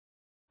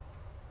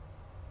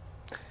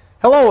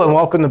Hello and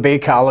welcome to Bay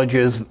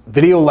College's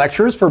video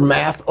lectures for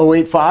Math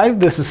 085.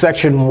 This is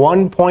section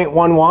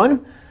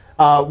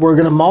 1.11. We're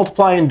going to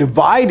multiply and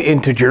divide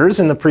integers.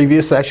 In the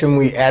previous section,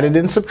 we added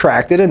and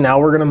subtracted, and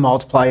now we're going to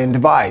multiply and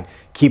divide.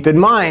 Keep in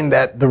mind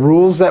that the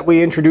rules that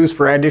we introduce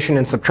for addition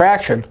and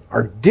subtraction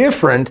are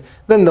different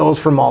than those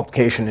for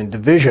multiplication and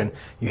division.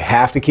 You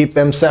have to keep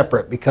them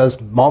separate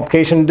because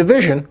multiplication and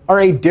division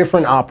are a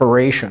different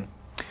operation.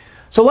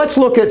 So let's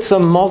look at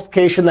some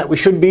multiplication that we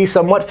should be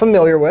somewhat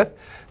familiar with.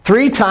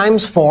 3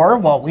 times 4,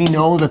 well, we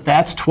know that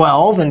that's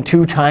 12, and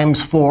 2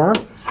 times 4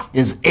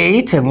 is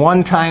 8, and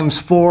 1 times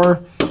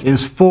 4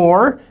 is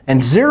 4,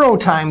 and 0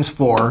 times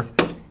 4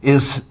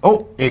 is,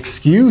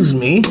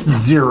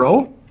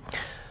 0.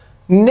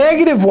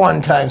 Negative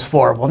 1 times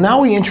 4. Well, now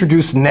we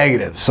introduce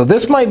negatives. So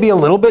this might be a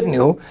little bit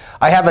new.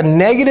 I have a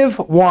negative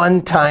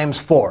 1 times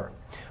 4.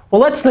 Well,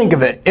 let's think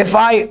of it. If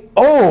I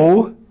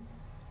owe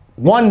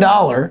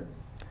 $1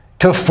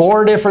 to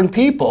 4 different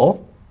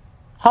people,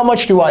 how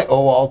much do I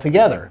owe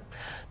altogether?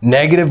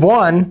 Negative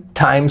 1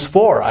 times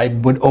 4. I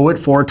would owe it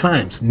 4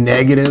 times.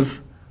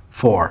 Negative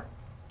 4.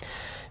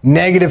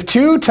 Negative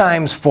 2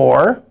 times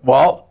 4.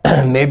 Well,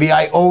 maybe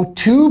I owe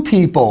 2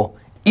 people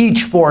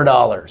each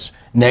 $4.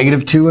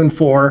 Negative 2 and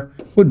 4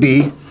 would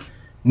be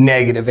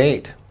negative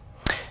 8.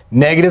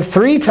 Negative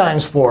 3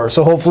 times 4.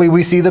 So hopefully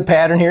we see the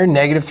pattern here.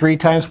 Negative 3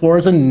 times 4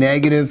 is a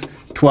negative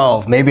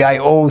 12. Maybe I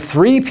owe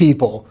 3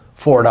 people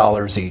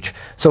 $4 each.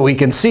 So we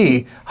can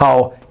see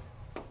how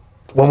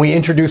when we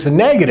introduce a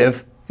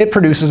negative, it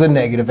produces a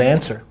negative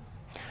answer.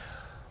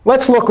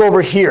 Let's look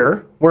over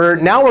here, where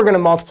now we're going to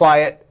multiply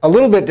it a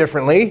little bit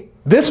differently.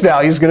 This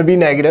value is going to be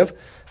negative.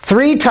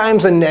 3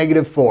 times a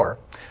negative 4.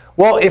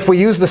 Well, if we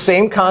use the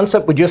same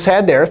concept we just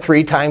had there,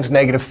 3 times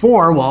negative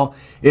 4, well,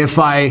 if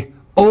I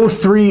owe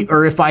 3,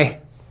 or if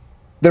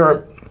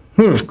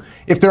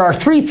there are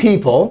 3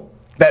 people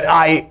that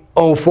I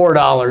owe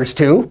 $4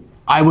 to,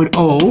 I would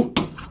owe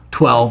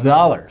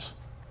 $12.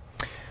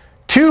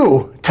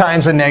 2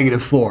 times a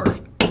negative 4,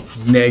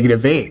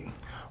 negative 8.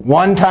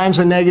 1 times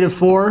a negative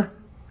 4,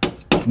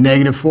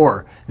 negative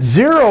 4.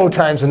 0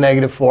 times a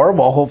negative 4,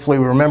 well, hopefully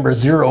we remember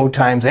 0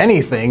 times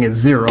anything is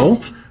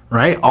 0,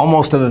 right?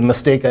 Almost a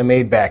mistake I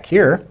made back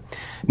here.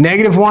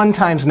 Negative 1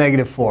 times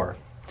negative 4.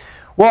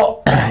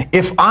 Well,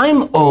 if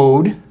I'm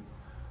owed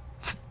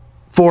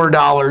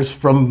 $4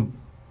 from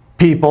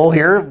people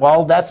here,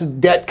 well, that's a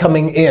debt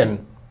coming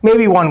in.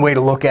 Maybe one way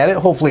to look at it.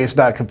 Hopefully it's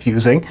not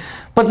confusing.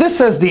 But this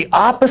says the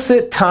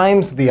opposite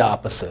times the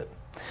opposite.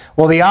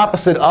 Well, the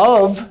opposite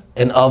of,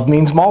 and of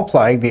means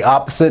multiplying, the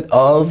opposite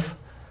of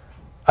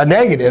a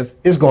negative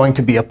is going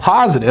to be a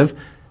positive.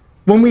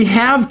 When we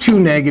have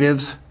 2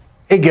 negatives,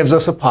 it gives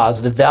us a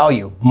positive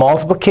value.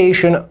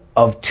 Multiplication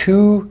of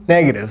 2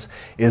 negatives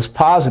is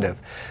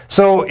positive.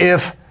 So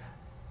if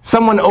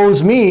someone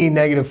owes me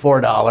negative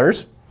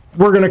 $4,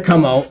 we're going to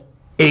come out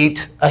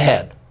 8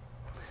 ahead.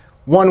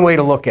 One way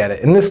to look at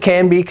it. And this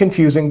can be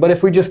confusing, but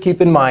if we just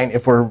keep in mind,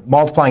 if we're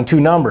multiplying 2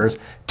 numbers,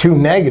 2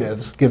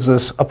 negatives gives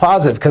us a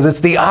positive, because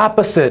it's the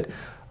opposite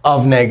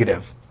of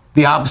negative.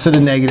 The opposite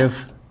of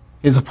negative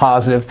is a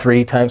positive.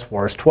 3 times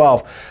 4 is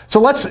 12.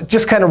 So let's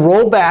just kind of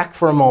roll back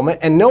for a moment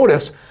and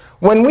notice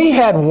when we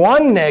had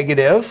 1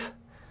 negative,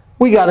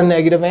 we got a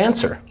negative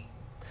answer.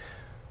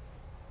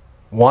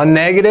 1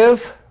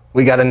 negative,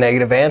 we got a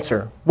negative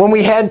answer. When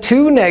we had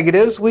 2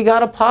 negatives, we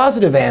got a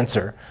positive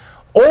answer.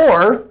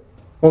 Or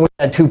when we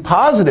had 2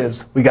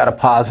 positives, we got a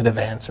positive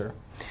answer.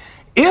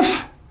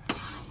 If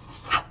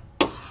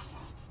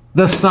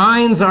the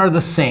signs are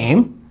the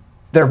same,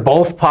 they're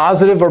both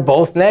positive or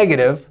both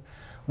negative,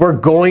 we're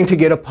going to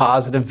get a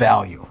positive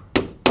value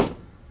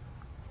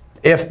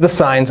if the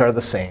signs are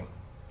the same.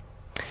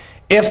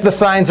 If the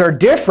signs are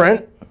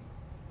different,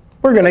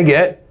 we're going to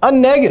get a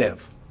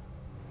negative.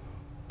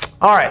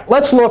 All right,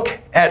 let's look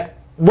at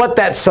what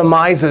that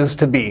surmises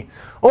to be.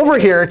 Over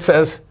here it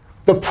says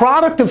the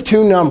product of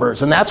 2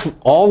 numbers, and that's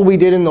all we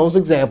did in those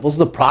examples,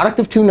 the product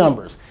of 2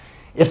 numbers.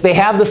 If they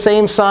have the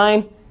same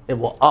sign, it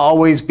will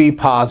always be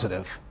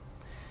positive.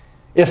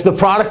 If the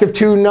product of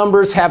 2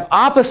 numbers have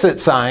opposite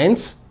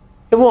signs,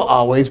 it will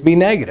always be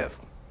negative.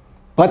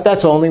 But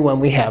that's only when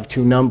we have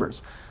 2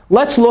 numbers.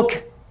 Let's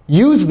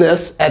use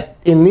this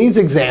in these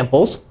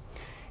examples.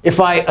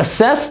 If I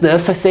assess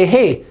this, I say,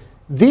 hey,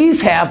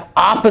 these have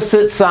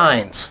opposite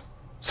signs.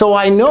 So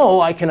I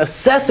know I can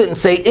assess it and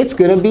say it's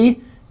going to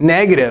be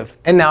negative.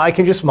 And now I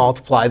can just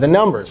multiply the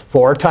numbers.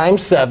 4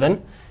 times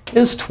 7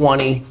 is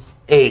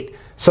 28.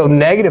 So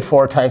negative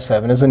 4 times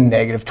 7 is a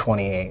negative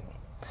 28.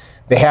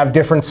 They have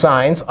different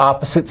signs,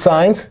 opposite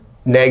signs,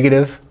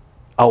 negative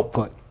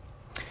output.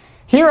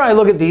 Here I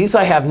look at these.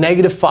 I have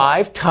negative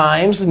 5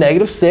 times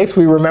negative 6.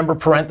 We remember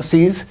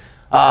parentheses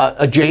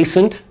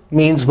adjacent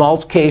means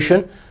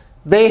multiplication.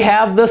 They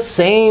have the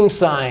same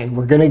sign.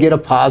 We're going to get a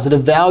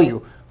positive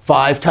value.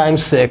 5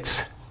 times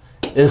 6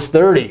 is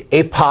 30,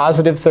 a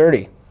positive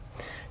 30.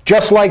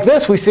 Just like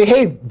this, we say,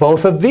 hey,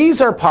 both of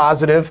these are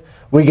positive.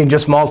 We can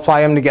just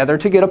multiply them together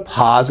to get a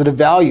positive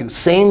value.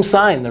 Same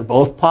sign. They're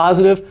both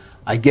positive.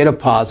 I get a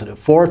positive.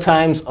 4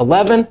 times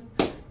 11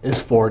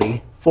 is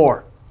 45.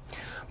 4.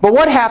 But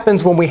what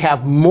happens when we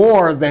have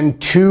more than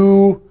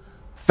 2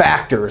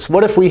 factors?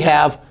 What if we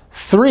have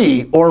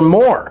 3 or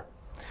more?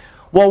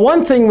 Well,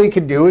 one thing we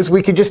could do is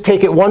we could just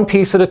take it one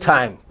piece at a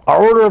time.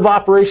 Our order of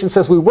operations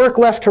says we work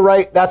left to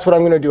right. That's what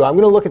I'm going to do. I'm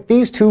going to look at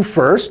these two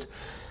first.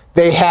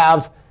 They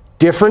have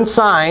different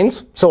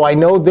signs, so I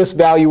know this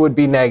value would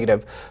be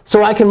negative.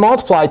 So I can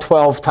multiply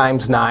 12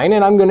 times 9,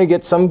 and I'm going to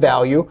get some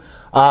value.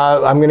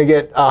 I'm going to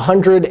get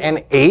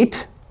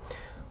 108.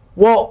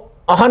 Well,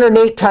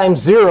 108 times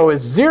 0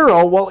 is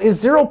 0. Well, is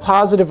 0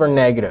 positive or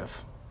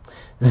negative?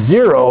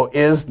 0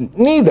 is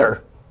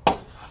neither.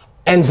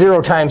 And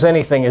 0 times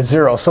anything is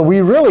 0. So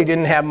we really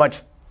didn't have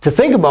much to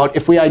think about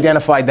if we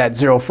identified that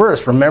 0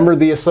 first. Remember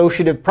the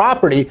associative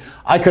property.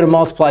 I could have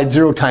multiplied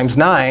 0 times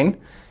 9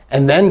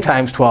 and then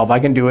times 12. I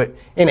can do it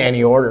in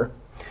any order.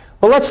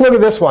 But let's look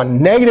at this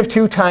one. Negative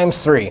 2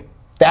 times 3.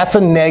 That's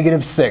a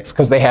negative 6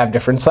 because they have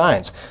different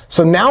signs.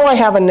 So now I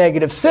have a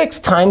negative 6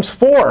 times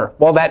 4.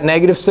 Well, that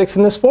negative 6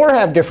 and this 4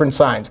 have different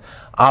signs.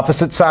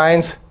 Opposite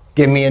signs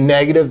give me a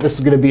negative. This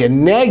is going to be a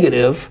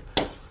negative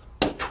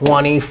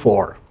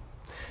 24.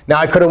 Now,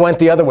 I could have went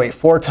the other way.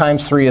 4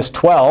 times 3 is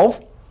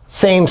 12.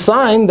 Same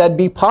sign, that'd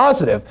be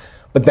positive.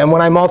 But then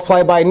when I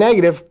multiply by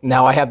negative,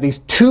 now I have these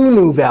two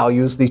new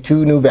values. These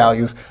two new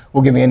values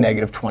will give me a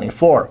negative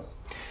 24.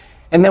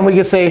 And then we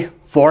can say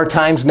 4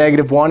 times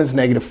negative 1 is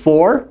negative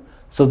 4.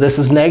 So this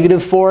is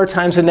negative 4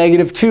 times a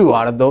negative 2.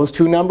 Out of those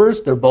two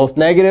numbers, they're both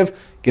negative.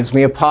 Gives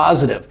me a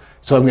positive.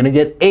 So I'm going to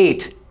get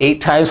 8.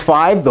 8 times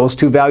 5, those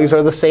two values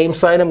are the same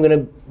sign. I'm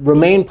going to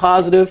remain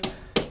positive,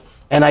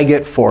 and I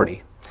get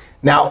 40.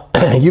 Now,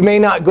 you may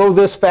not go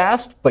this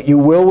fast, but you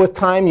will with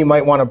time. You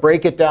might want to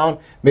break it down.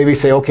 Maybe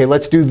say, OK,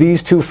 let's do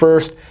these two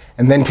first,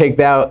 and then take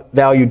that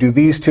value, do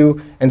these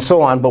two, and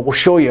so on. But we'll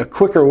show you a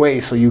quicker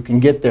way so you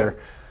can get there.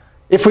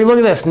 If we look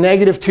at this,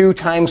 negative 2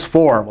 times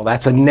 4, well,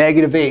 that's a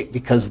negative 8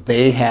 because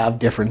they have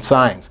different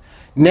signs.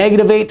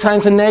 Negative 8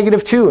 times a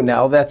negative 2.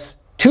 Now, that's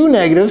two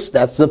negatives.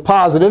 That's the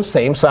positive,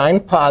 same sign,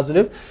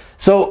 positive.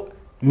 So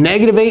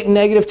negative 8 and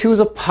negative 2 is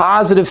a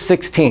positive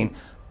 16.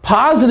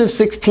 Positive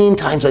 16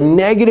 times a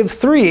negative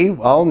 3,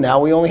 well,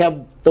 now we only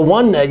have the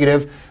one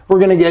negative. We're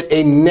going to get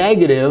a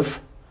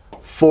negative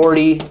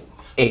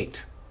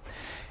 48.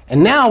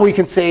 And now we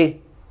can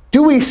say,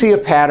 do we see a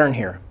pattern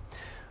here?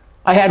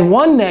 I had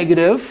one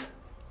negative,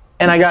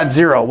 and I got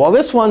 0. Well,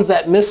 this one's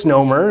that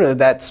misnomer,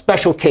 that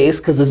special case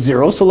because of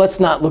 0, so let's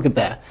not look at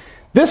that.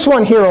 This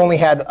one here only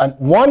had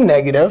one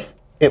negative.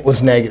 It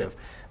was negative.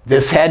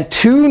 This had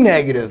two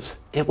negatives.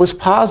 It was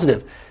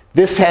positive.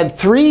 This had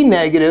 3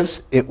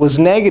 negatives. It was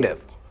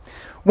negative.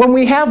 When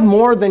we have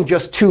more than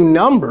just two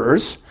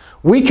numbers,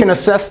 we can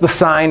assess the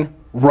sign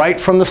right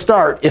from the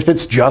start if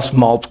it's just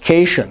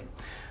multiplication.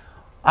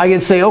 I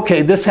can say,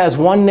 OK, this has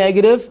one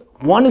negative.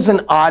 1 is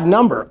an odd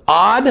number.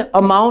 Odd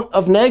amount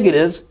of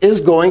negatives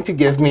is going to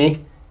give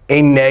me a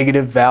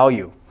negative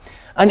value.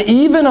 An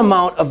even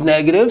amount of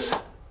negatives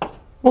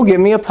will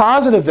give me a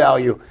positive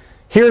value.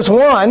 Here's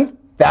 1.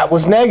 That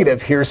was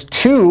negative. Here's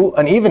 2,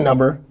 an even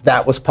number.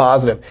 That was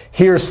positive.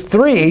 Here's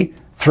 3.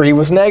 3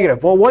 was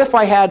negative. Well, what if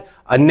I had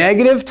a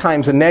negative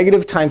times a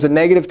negative times a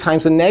negative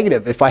times a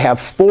negative? If I have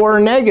 4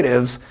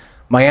 negatives,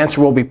 my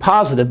answer will be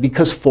positive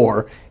because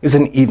 4 is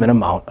an even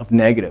amount of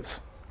negatives.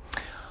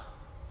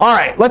 All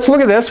right, let's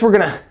look at this. We're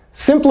going to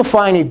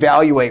simplify and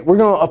evaluate. We're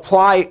going to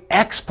apply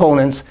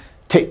exponents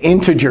to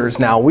integers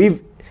now. We've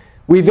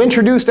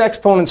introduced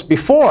exponents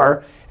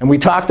before. And we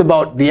talked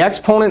about the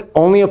exponent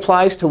only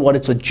applies to what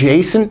it's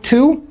adjacent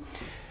to.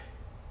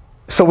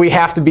 So we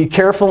have to be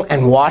careful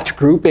and watch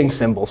grouping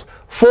symbols.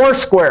 4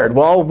 squared.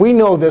 Well, we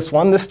know this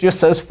one. This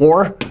just says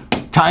 4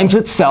 times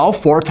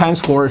itself. 4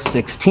 times 4 is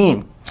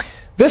 16.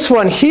 This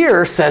one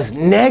here says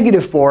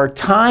negative 4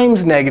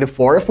 times negative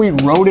 4. If we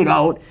wrote it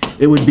out,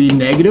 it would be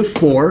negative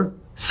 4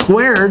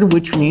 squared,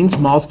 which means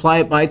multiply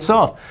it by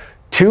itself.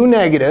 2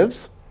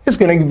 negatives is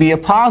going to be a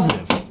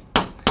positive.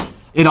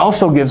 It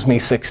also gives me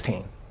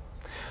 16.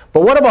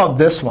 But what about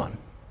this one?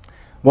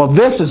 Well,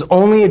 this is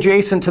only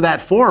adjacent to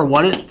that 4.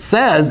 What it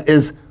says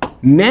is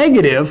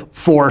negative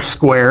 4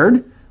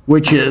 squared,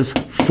 which is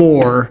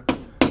 4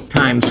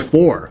 times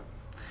 4.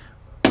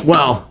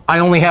 Well, I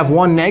only have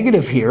one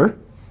negative here,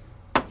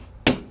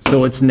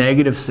 so it's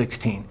negative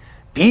 16.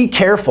 Be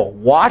careful.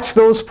 Watch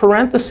those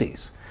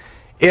parentheses.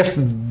 If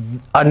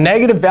a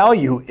negative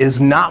value is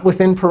not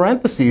within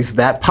parentheses,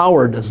 that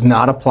power does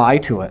not apply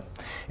to it.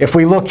 If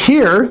we look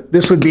here,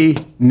 this would be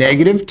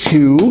negative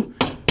 2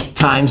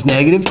 times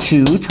negative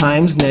 2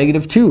 times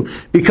negative 2.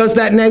 Because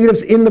that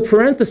negative's in the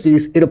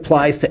parentheses, it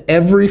applies to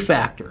every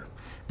factor.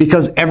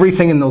 Because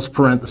everything in those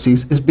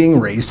parentheses is being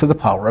raised to the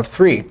power of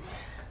 3.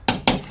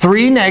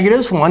 3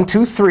 negatives, 1,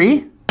 2,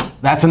 3.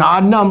 That's an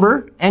odd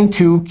number. And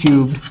 2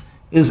 cubed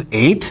is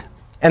 8.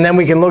 And then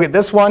we can look at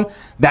this one.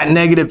 That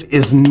negative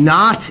is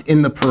not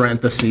in the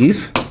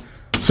parentheses,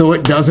 so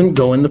it doesn't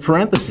go in the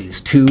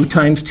parentheses. 2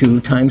 times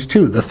 2 times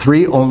 2. The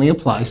 3 only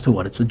applies to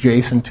what it's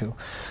adjacent to.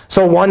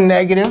 So 1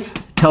 negative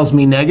tells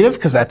me negative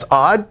because that's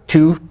odd.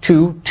 2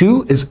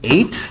 is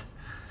 8.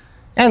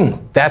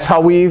 And that's how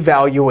we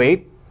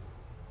evaluate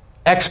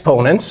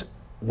exponents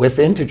with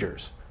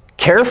integers.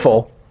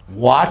 Careful.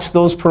 Watch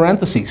those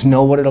parentheses.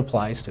 Know what it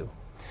applies to.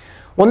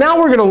 Well, now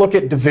we're going to look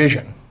at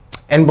division.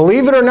 And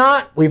believe it or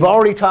not, we've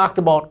already talked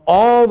about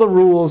all the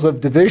rules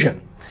of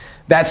division.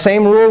 That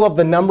same rule of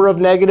the number of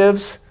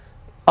negatives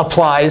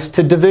applies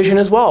to division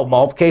as well.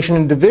 Multiplication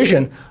and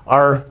division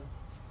are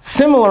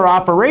similar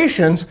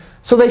operations,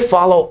 so they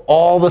follow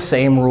all the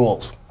same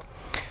rules.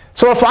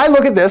 So if I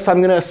look at this, I'm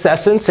going to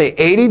assess it and say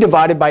 80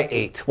 divided by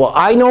 8. Well,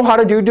 I know how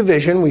to do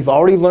division. We've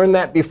already learned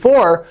that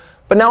before.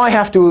 But now I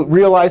have to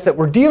realize that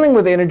we're dealing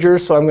with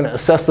integers, so I'm going to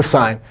assess the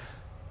sign.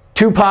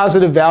 Two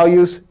positive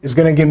values is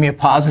going to give me a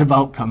positive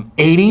outcome.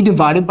 80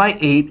 divided by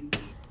 8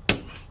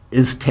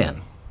 is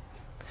 10.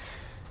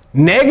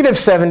 Negative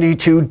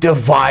 72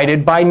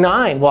 divided by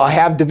 9. Well, I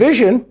have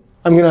division.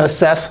 I'm going to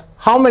assess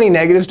how many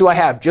negatives do I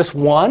have? Just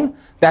one?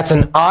 That's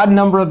an odd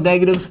number of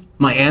negatives.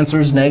 My answer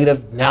is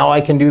negative. Now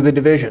I can do the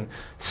division.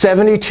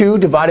 72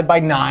 divided by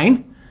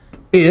 9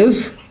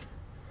 is,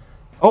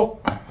 oh,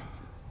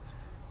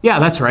 yeah,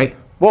 that's right.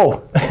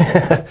 Whoa.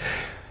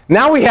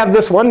 Now we have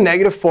this one,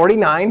 negative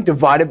 49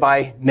 divided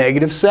by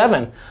negative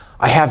 7.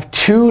 I have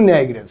two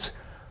negatives.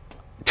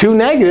 Two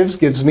negatives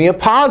gives me a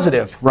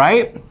positive,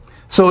 right?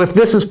 So if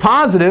this is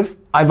positive,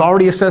 I've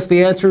already assessed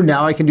the answer.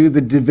 Now I can do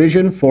the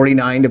division.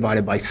 49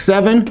 divided by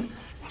 7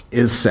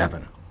 is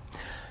 7.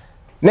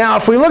 Now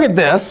if we look at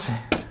this,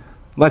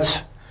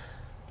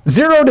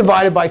 0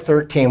 divided by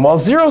 13. Well,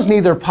 0 is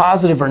neither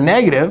positive or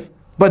negative,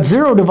 but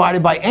 0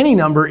 divided by any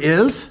number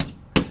is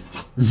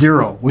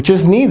 0, which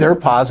is neither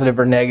positive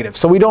or negative.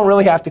 So we don't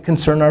really have to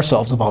concern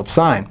ourselves about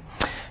sign.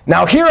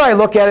 Now here I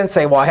look at it and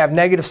say, well, I have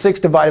negative 6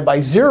 divided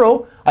by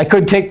 0. I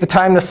could take the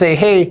time to say,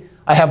 hey,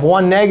 I have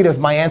one negative.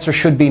 My answer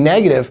should be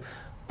negative.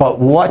 But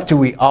what do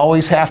we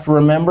always have to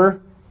remember?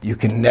 You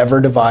can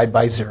never divide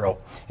by 0.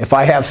 If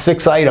I have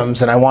 6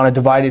 items and I want to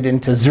divide it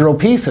into 0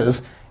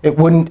 pieces, it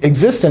wouldn't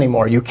exist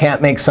anymore. You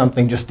can't make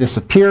something just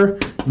disappear.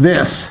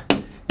 This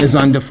is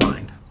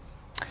undefined.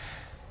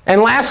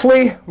 And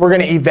lastly, we're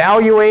going to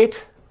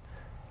evaluate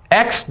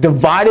x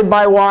divided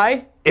by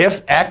y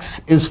if x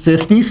is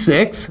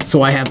 56.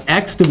 So I have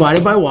x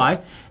divided by y.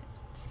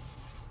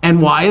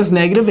 And y is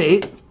negative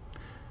 8.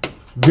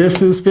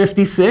 This is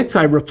 56.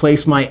 I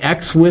replace my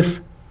x with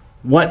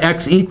what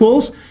x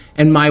equals,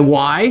 and my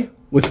y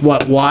with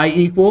what y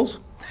equals.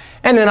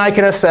 And then I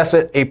can assess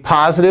it a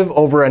positive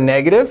over a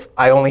negative.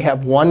 I only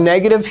have one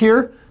negative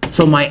here,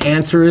 so my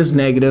answer is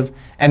negative.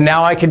 And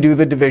now I can do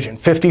the division.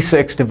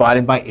 56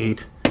 divided by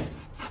 8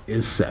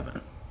 is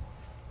 7.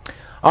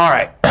 All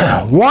right,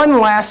 one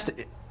last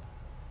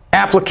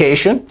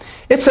application.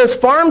 It says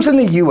farms in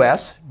the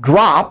US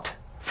dropped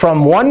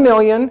from 1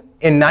 million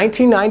in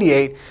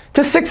 1998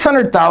 to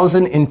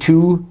 600,000 in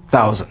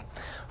 2000.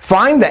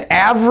 Find the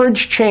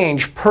average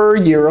change per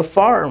year of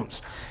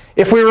farms.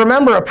 If we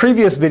remember a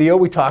previous video,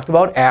 we talked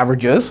about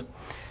averages.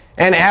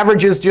 And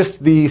average is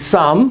just the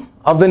sum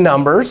of the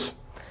numbers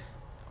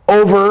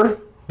over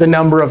the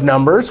number of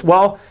numbers.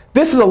 Well,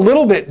 this is a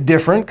little bit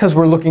different because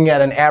we're looking at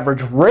an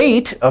average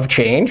rate of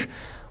change.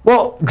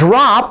 Well,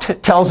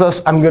 dropped tells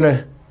us I'm going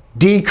to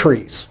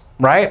decrease,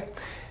 right?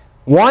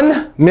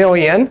 1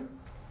 million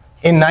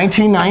in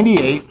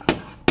 1998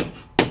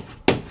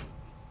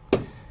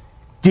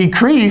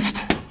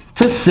 decreased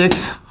to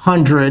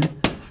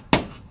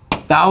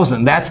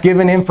 600,000. That's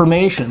given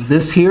information,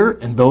 this here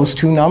and those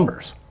two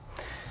numbers.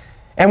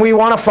 And we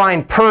want to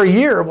find per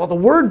year. Well, the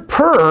word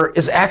per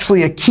is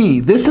actually a key.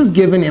 This is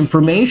given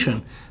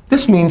information.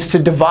 This means to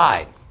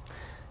divide.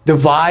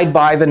 Divide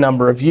by the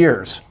number of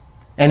years.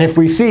 And if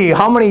we see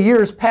how many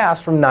years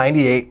passed from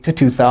 98 to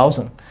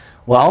 2000,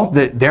 well,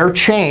 their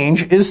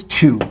change is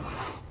 2.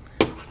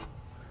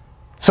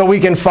 So we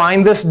can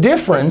find this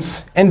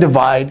difference and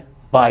divide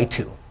by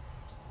 2.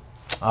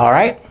 All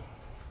right?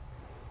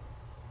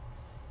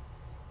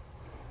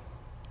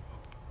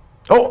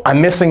 Oh, I'm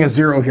missing a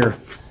 0 here.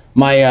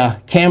 My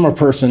camera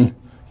person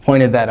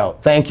pointed that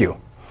out. Thank you.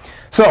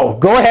 So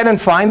go ahead and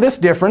find this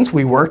difference.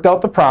 We worked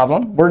out the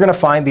problem. We're going to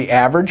find the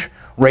average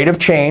rate of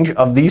change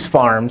of these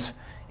farms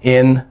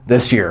in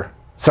this year.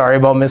 Sorry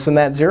about missing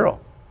that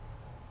 0.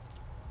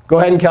 Go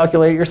ahead and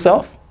calculate it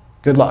yourself.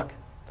 Good luck.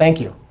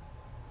 Thank you.